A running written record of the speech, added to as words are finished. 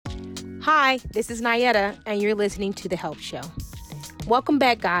Hi, this is Nayetta, and you're listening to The Help Show. Welcome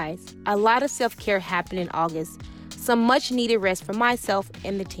back, guys. A lot of self-care happened in August, some much-needed rest for myself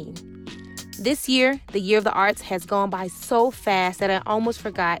and the team. This year, the Year of the Arts, has gone by so fast that I almost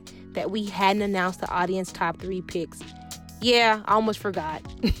forgot that we hadn't announced the audience top 3 picks. Yeah, I almost forgot.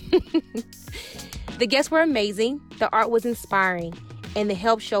 The guests were amazing, the art was inspiring, and The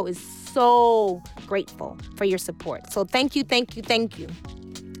Help Show is so grateful for your support. So thank you.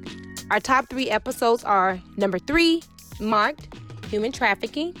 Our top 3 episodes are number 3, marked Human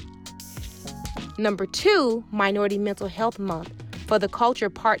Trafficking. Number 2, Minority Mental Health Month for the Culture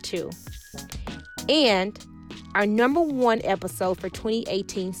Part 2. And our number 1 episode for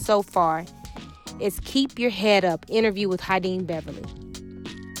 2018 so far is Keep Your Head Up, interview with Hadeen Beverly.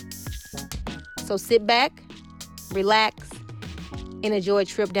 So sit back, relax, and enjoy a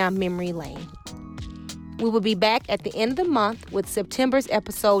trip down memory lane. We will be back at the end of the month with September's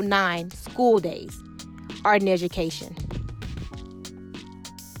episode 9, School Days, Art and Education.